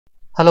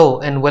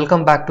Hello and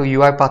welcome back to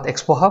Uipath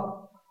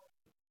ExpoHub.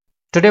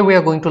 Today we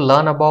are going to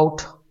learn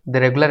about the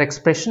regular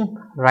expression.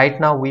 Right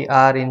now we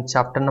are in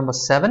chapter number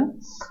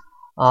 7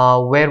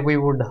 where we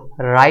would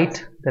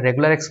write the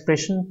regular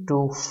expression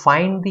to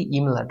find the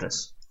email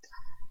address.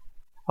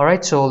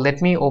 Alright, so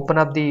let me open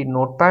up the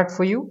notepad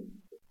for you.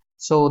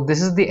 So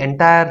this is the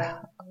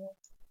entire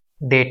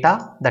data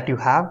that you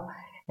have,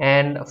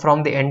 and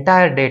from the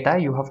entire data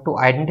you have to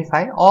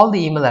identify all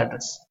the email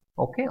address.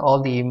 Okay,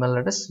 all the email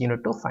address you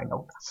need to find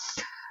out.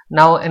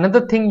 Now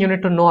another thing you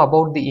need to know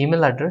about the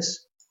email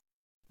address,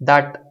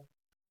 that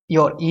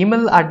your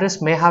email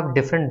address may have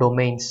different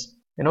domains.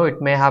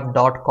 It may have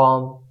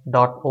 .com,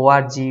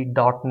 .org,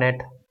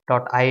 .net,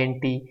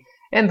 .int,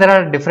 and there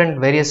are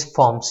different various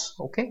forms.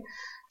 Okay,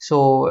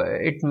 so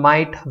it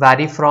might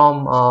vary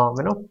from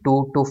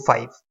 2 to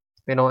 5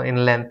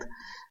 in length.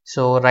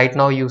 So right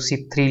now you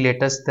see 3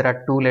 letters, there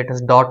are 2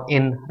 letters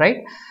 .in, right?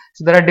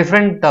 So there are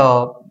different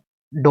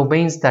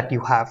domains that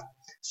you have,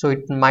 so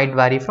it might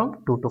vary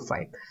from 2 to 5.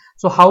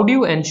 So how do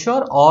you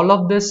ensure all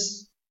of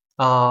this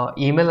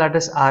email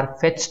address are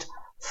fetched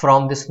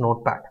from this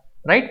notepad,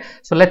 right?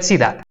 So let's see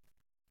that.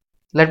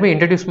 Let me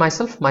introduce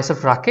myself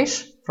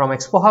Rakesh from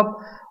ExpoHub.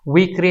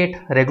 We create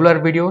regular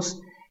videos,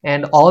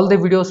 and all the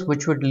videos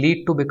which would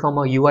lead to become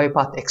a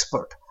Uipath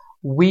expert.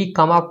 We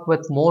come up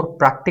with more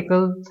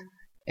practical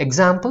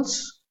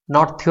examples,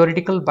 not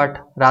theoretical but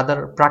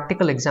rather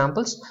practical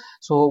examples.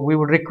 So we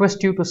would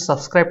request you to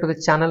subscribe to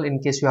the channel in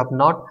case you have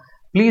not.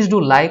 Please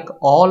do like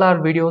all our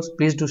videos,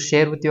 please do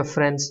share with your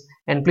friends,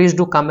 and please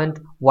do comment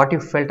what you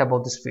felt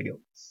about this video.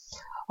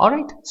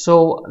 Alright,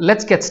 so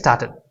let's get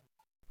started.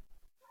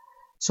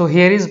 So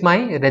here is my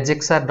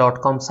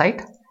regexar.com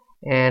site,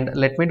 and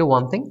let me do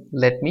one thing.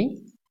 Let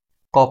me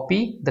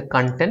copy the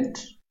content,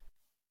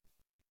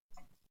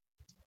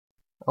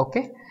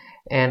 okay,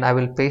 and I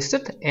will paste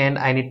it, and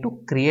I need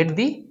to create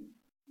the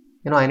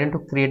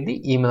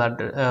email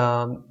address,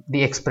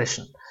 the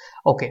expression.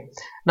 Okay,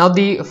 now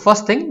the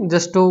first thing,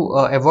 just to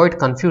avoid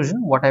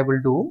confusion, what I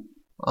will do,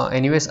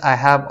 anyways I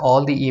have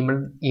all the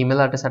email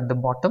address at the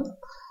bottom,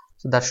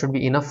 so that should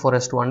be enough for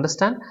us to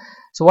understand.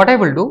 So what I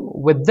will do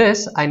with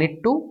this, I need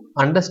to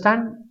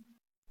understand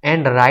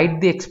and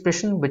write the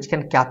expression which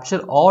can capture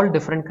all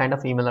different kind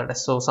of email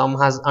address. So some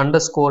has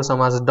underscore,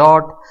 some has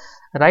dot,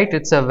 right?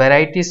 It's a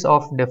varieties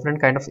of different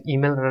kind of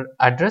email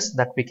address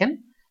that we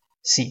can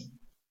see.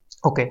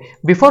 Okay,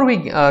 before we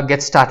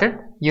get started,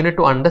 you need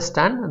to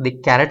understand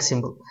the caret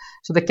symbol.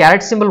 So the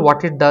caret symbol,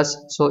 what it does,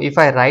 so if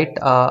I write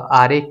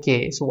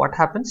RAK, so what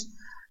happens?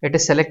 It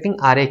is selecting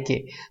RAK.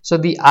 So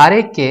the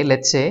RAK,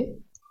 let's say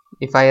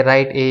if I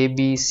write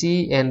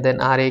ABC and then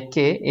RAK,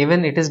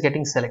 even it is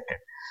getting selected.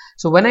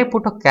 So when I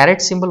put a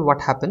caret symbol,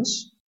 what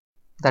happens?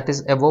 That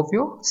is above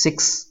your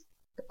 6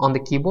 on the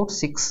keyboard,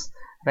 6,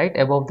 right?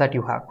 Above that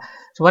you have.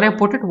 So when I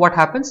put it, what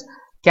happens?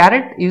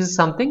 Caret is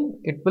something,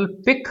 it will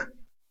pick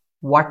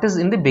what is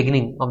in the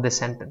beginning of the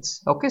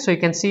sentence. Okay, so you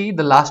can see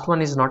the last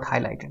one is not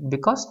highlighted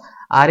because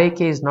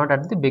RAK is not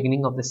at the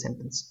beginning of the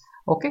sentence.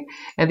 Okay,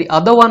 and the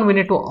other one we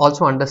need to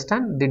also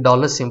understand the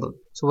dollar symbol.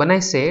 So when I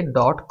say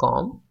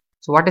 .com,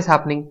 so what is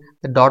happening?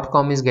 The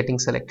 .com is getting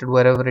selected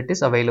wherever it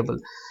is available.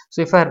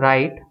 So if I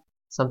write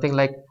something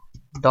like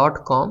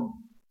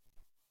 .com,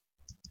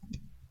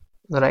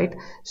 right,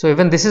 so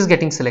even this is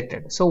getting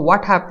selected. So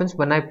what happens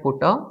when I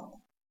put a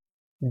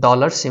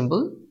dollar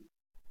symbol?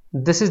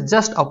 This is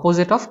just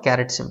opposite of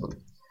caret symbol.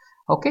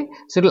 Okay,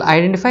 so it will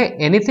identify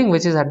anything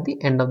which is at the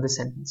end of the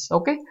sentence.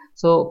 Okay,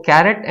 so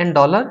caret and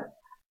dollar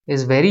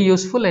is very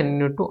useful, and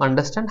you need to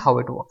understand how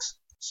it works.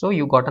 So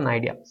you got an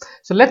idea.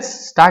 So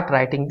let's start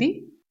writing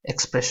the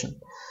expression.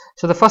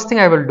 So the first thing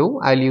I will do,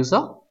 I'll use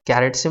a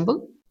caret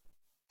symbol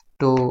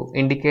to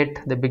indicate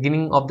the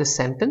beginning of the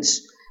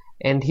sentence,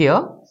 and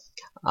here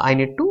I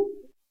need to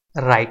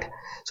write.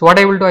 So what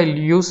I will do, I'll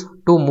use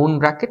 2 moon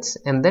brackets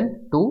and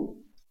then 2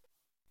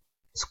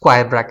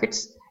 square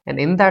brackets, and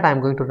in that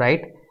I'm going to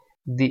write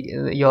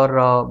your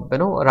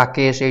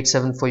Rakesh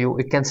 87 for you.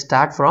 It can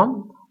start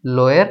from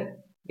lower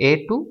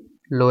A to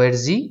lower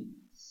Z,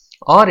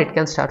 or it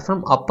can start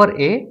from upper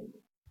A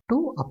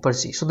to upper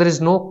Z. So there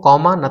is no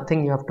comma,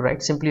 nothing you have to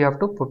write, simply you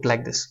have to put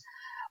like this.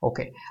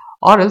 Okay,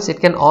 or else it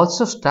can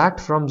also start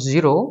from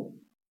 0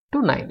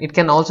 to 9. It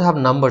can also have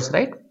numbers,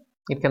 right?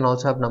 It can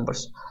also have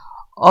numbers,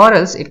 or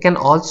else it can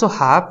also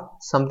have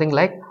something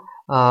like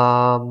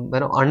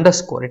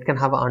underscore. It can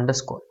have an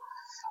underscore,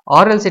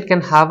 or else it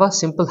can have a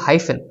simple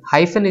hyphen.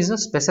 Hyphen is a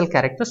special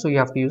character, so you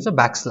have to use a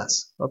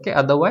backslash. Okay,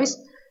 otherwise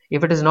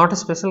if it is not a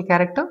special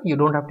character, you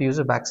don't have to use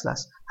a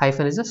backslash.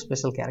 Hyphen is a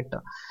special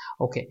character.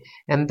 Okay,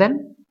 and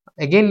then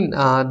again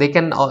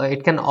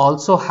it can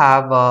also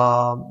have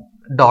a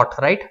dot,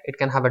 right? It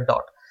can have a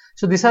dot.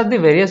 So these are the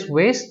various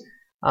ways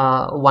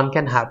one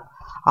can have.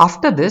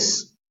 After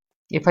this,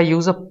 if I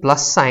use a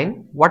plus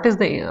sign, what is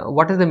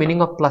the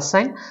meaning of plus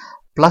sign?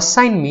 Plus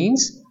sign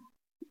means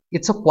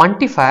it's a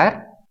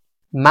quantifier,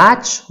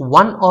 match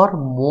one or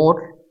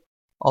more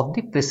of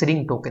the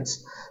preceding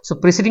tokens. So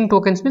preceding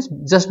tokens means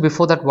just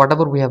before that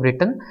whatever we have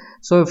written.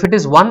 So if it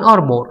is one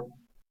or more,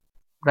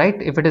 right?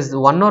 If it is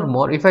 1 or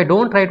more, if I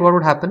don't write, what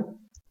would happen?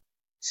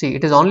 See,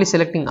 it is only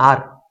selecting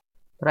R,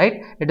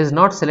 right? It is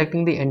not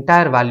selecting the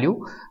entire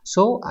value.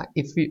 So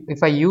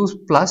if I use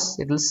plus,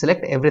 it will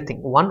select everything,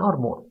 1 or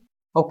more.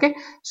 Okay,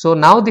 so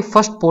now the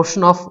first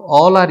portion of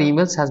all our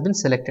emails has been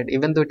selected.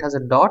 Even though it has a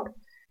dot,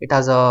 it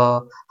has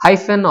a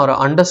hyphen or a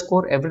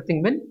underscore,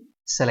 everything been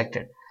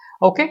selected.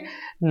 Okay,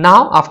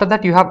 now after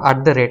that you have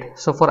at the rate.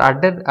 So for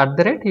at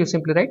the rate, you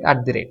simply write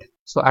at the rate.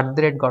 So at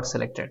the rate got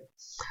selected.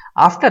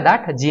 After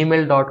that,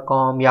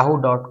 gmail.com,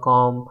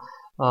 yahoo.com,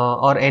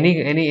 or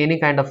any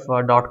kind of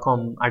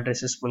 .com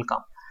addresses will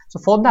come. So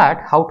for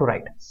that, how to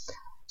write?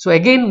 So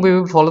again, we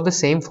will follow the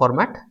same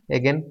format.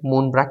 Again,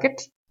 moon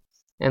bracket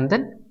and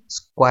then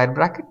square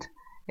bracket,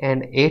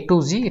 and A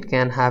to Z. It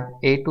can have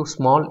A to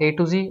small a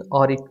to Z,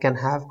 or it can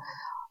have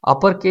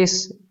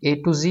uppercase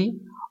A to Z,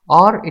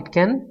 or it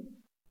can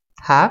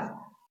have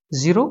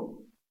 0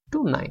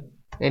 to 9.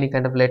 Any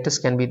kind of letters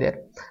can be there,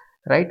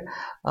 right?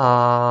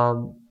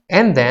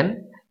 And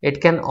then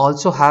it can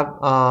also have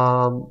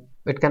a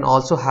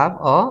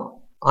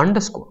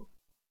underscore,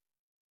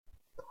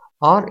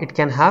 or it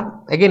can have,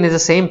 again is the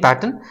same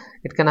pattern,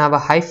 it can have a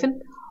hyphen,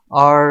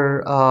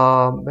 or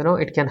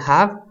it can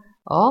have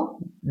a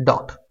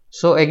dot.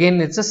 So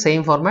again it's the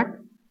same format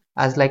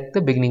as like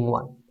the beginning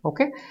one.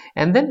 Okay,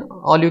 and then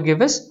all you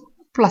give is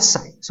plus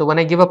sign. So when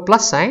I give a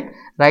plus sign,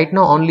 right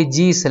now only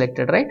G is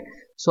selected, right?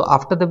 So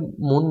after the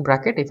moon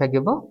bracket, if I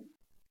give a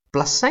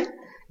plus sign,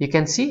 you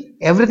can see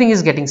everything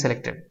is getting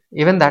selected.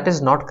 Even that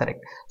is not correct.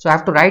 So I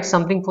have to write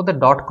something for the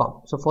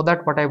 .com. So for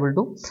that, what I will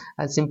do,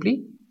 I'll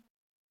simply,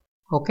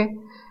 okay,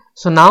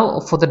 so now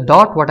for the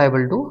dot, what I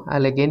will do,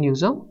 I'll again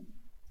use a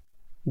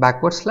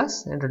backward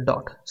slash and a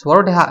dot. So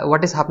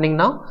what is happening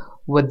now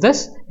with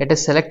this? It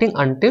is selecting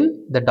until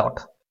the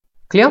dot.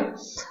 Clear?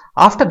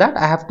 After that,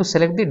 I have to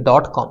select the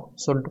 .com.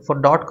 So for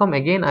 .com,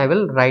 again I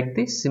will write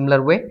the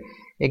similar way.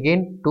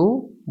 Again,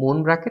 2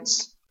 moon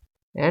brackets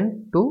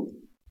and 2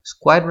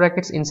 square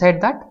brackets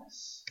inside that,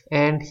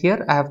 and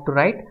here I have to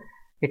write,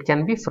 it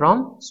can be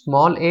from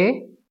small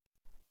a,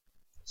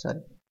 sorry,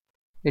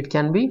 it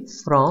can be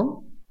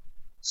from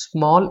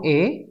small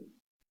a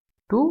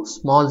to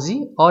small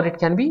z, or it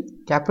can be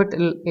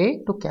capital A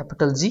to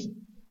capital Z,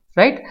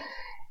 right?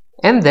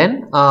 And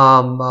then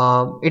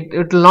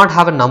it will not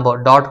have a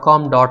number.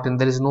 .com, .in,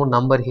 there is no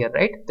number here,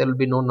 right? There will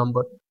be no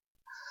number.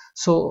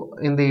 So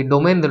in the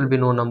domain there will be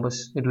no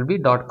numbers. It will be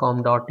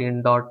 .com,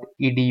 .in,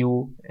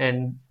 .edu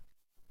and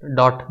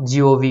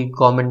 .gov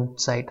government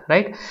site,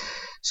 right?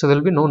 So there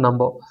will be no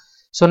number.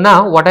 So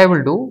now what I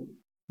will do,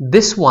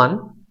 this one,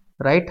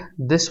 right,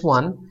 this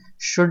one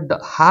should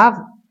have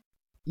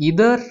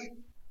either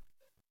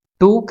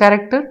 2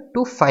 character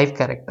to 5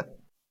 character.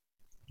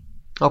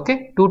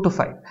 Okay, 2 to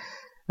 5,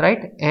 right?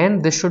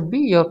 And this should be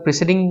your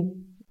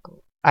preceding,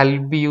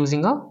 I'll be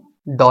using a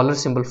dollar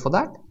symbol for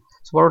that.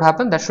 So what would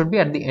happen, that should be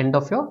at the end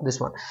of your this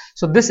one.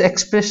 So this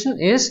expression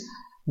is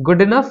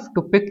good enough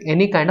to pick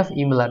any kind of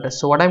email address.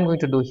 So what I'm going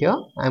to do here,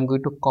 I'm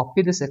going to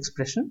copy this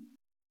expression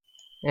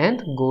and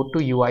go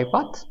to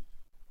Uipath.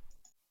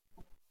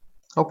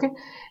 Okay,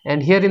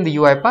 and here in the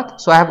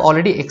Uipath, so I have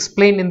already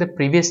explained in the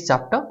previous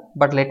chapter,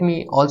 but let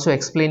me also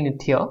explain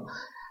it here.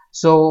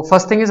 So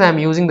first thing is I am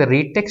using the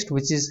read text,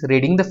 which is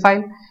reading the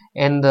file,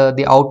 and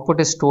the output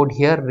is stored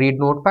here, read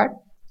notepad.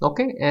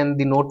 Okay, and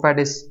the notepad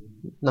is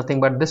nothing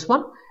but this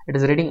one. It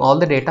is reading all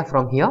the data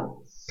from here.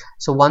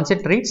 So once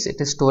it reads, it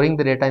is storing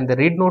the data in the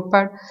read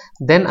notepad.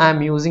 Then I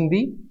am using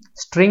the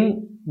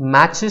string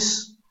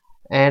matches,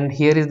 and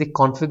here is the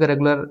configure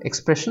regular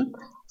expression.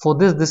 For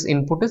this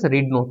input is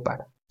read notepad.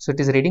 So it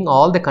is reading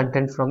all the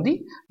content from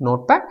the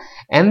notepad.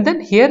 And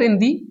then here in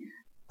the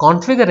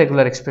configure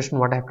regular expression,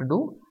 what I have to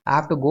do, I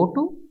have to go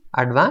to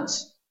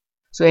advanced.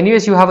 So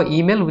anyways, you have an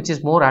email which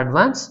is more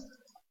advanced.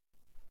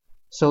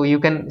 So you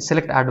can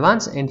select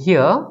advanced, and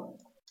here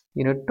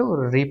you need to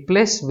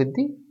replace with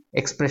the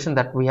expression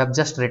that we have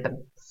just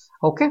written.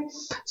 Okay,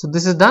 so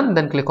this is done.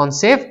 Then click on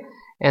save,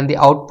 and the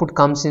output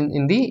comes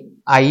in the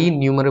IE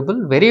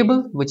numerable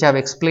variable, which I have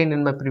explained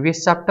in my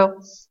previous chapter,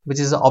 which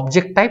is an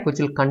object type which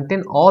will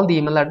contain all the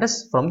email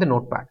address from the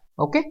notepad.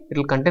 Okay, it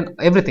will contain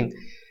everything.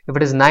 If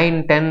it is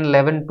 9, 10,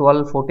 11,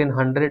 12, 14,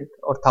 100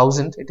 or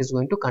 1000, it is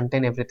going to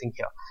contain everything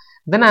here.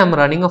 Then I am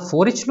running a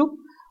for each loop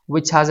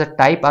which has a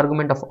type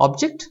argument of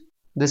object.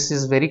 This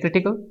is very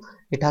critical.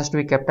 It has to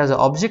be kept as an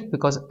object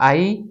because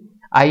IE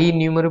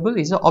numerable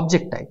is an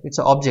object type. It's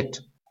an object.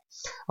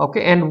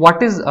 Okay, and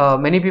what is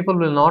many people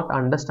will not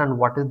understand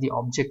what is the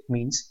object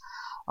means.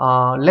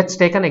 Let's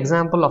take an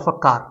example of a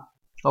car.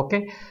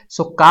 Okay,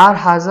 so car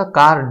has a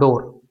car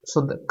door.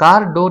 So the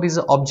car door is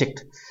an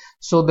object.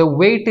 So the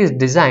way it is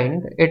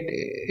designed,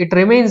 it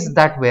remains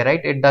that way,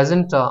 right? It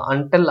doesn't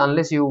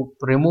unless you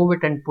remove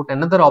it and put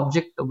another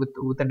object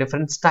with a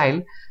different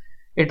style,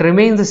 it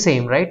remains the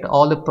same, right?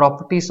 All the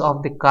properties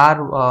of the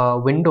car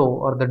window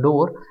or the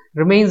door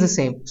remains the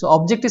same. So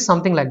object is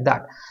something like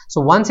that. So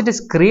once it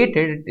is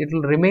created, it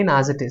will remain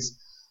as it is.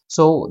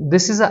 So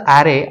this is an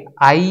array.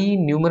 IE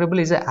numerable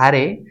is an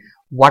array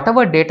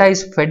whatever data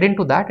is fed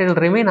into that, it will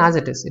remain as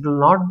it is. It will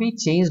not be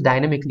changed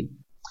dynamically.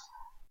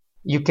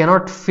 You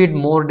cannot feed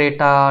more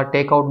data,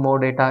 take out more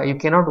data. You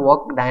cannot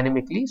work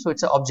dynamically. So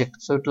it's an object.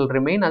 So it will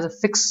remain as a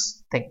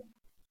fixed thing.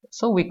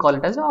 So we call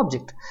it as an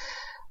object.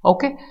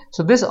 Okay.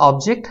 So this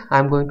object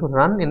I'm going to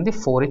run in the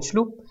for each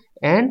loop,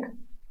 and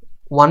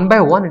one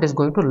by one it is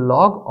going to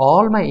log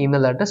all my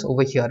email address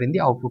over here in the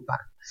output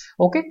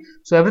panel. Okay.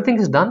 So everything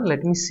is done.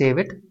 Let me save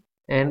it,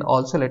 and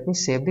also let me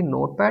save the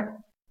notepad.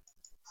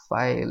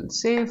 File,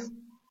 save.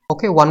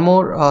 Okay, one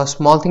more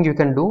small thing you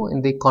can do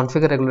in the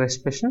configure regular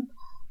expression.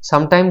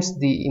 Sometimes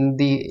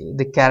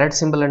the caret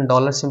symbol and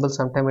dollar symbol,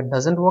 sometimes it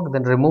doesn't work,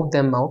 then remove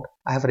them out.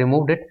 I have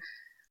removed it.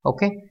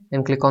 Okay,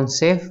 and click on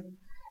save.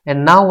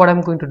 And now what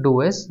I'm going to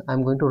do is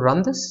I'm going to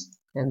run this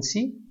and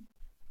see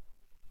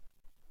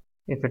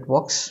if it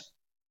works.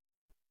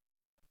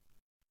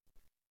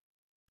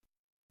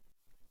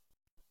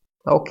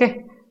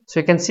 Okay, so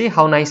you can see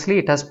how nicely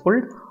it has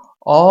pulled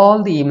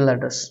all the email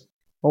address.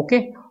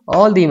 Okay,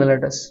 all the email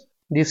address.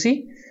 Do you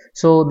see?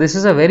 So this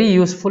is a very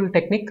useful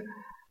technique,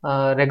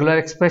 regular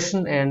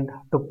expression, and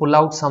to pull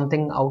out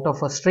something out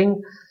of a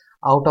string,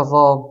 out of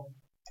a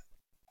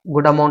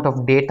good amount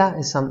of data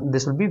is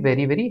this will be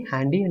very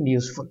handy and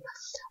useful.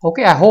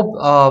 Okay, I hope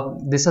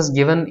this has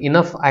given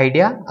enough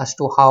idea as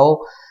to how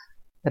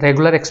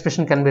regular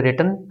expression can be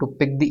written to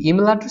pick the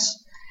email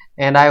address,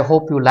 and I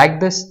hope you like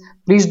this.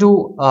 Please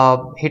do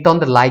hit on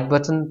the like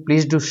button.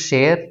 Please do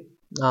share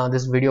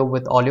this video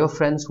with all your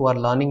friends who are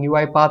learning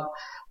UiPath.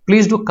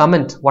 Please do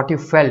comment what you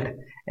felt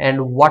and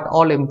what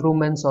all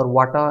improvements or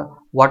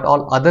what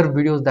all other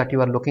videos that you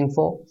are looking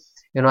for.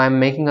 I'm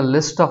making a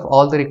list of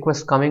all the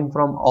requests coming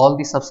from all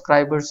the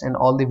subscribers and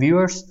all the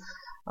viewers,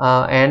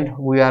 and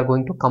we are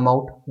going to come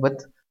out with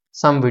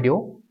some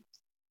video,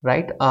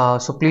 right?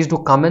 So please do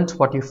comment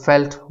what you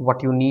felt,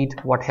 what you need,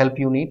 what help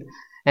you need,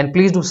 and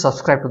please do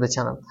subscribe to the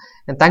channel.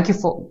 And thank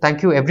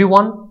you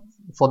everyone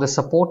for the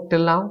support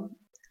till now.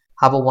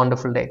 Have a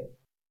wonderful day.